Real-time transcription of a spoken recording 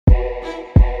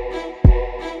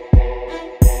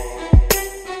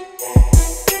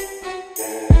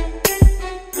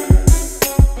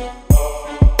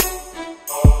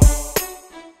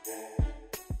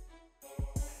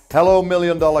Hello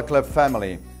Million Dollar Club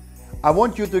family. I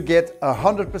want you to get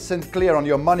 100% clear on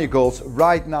your money goals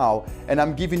right now, and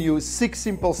I'm giving you 6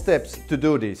 simple steps to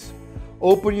do this.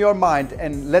 Open your mind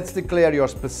and let's declare your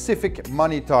specific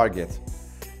money target.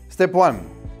 Step 1.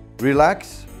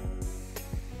 Relax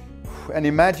and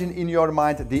imagine in your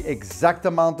mind the exact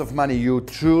amount of money you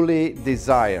truly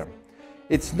desire.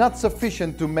 It's not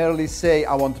sufficient to merely say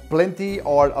I want plenty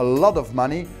or a lot of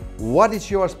money. What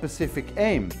is your specific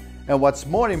aim? And what's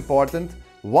more important,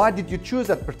 why did you choose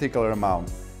that particular amount?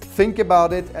 Think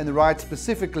about it and write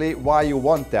specifically why you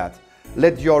want that.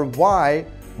 Let your why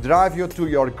drive you to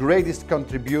your greatest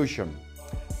contribution.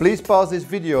 Please pause this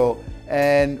video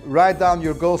and write down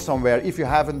your goal somewhere if you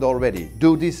haven't already.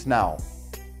 Do this now.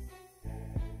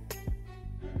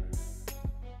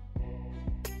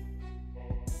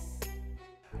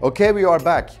 Okay, we are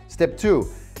back. Step 2.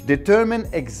 Determine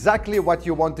exactly what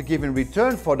you want to give in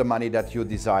return for the money that you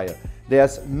desire.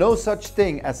 There's no such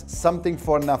thing as something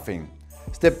for nothing.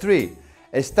 Step 3.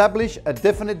 Establish a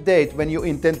definite date when you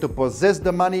intend to possess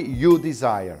the money you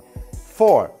desire.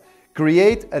 4.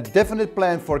 Create a definite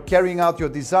plan for carrying out your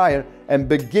desire and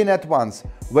begin at once,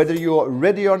 whether you're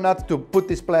ready or not to put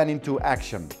this plan into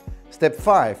action. Step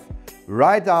 5.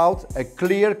 Write out a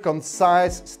clear,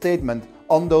 concise statement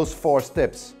on those 4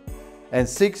 steps. And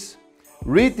 6.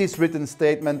 Read this written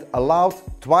statement aloud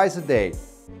twice a day,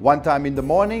 one time in the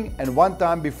morning and one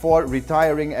time before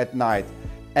retiring at night.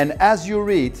 And as you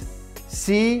read,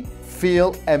 see,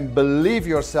 feel and believe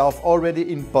yourself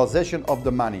already in possession of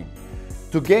the money.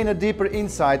 To gain a deeper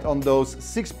insight on those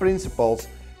 6 principles,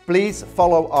 please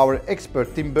follow our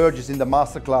expert Tim Burgess in the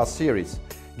Masterclass series,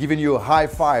 giving you high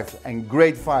fives and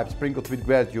great vibes sprinkled with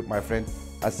gratitude, my friend.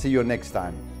 I'll see you next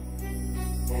time.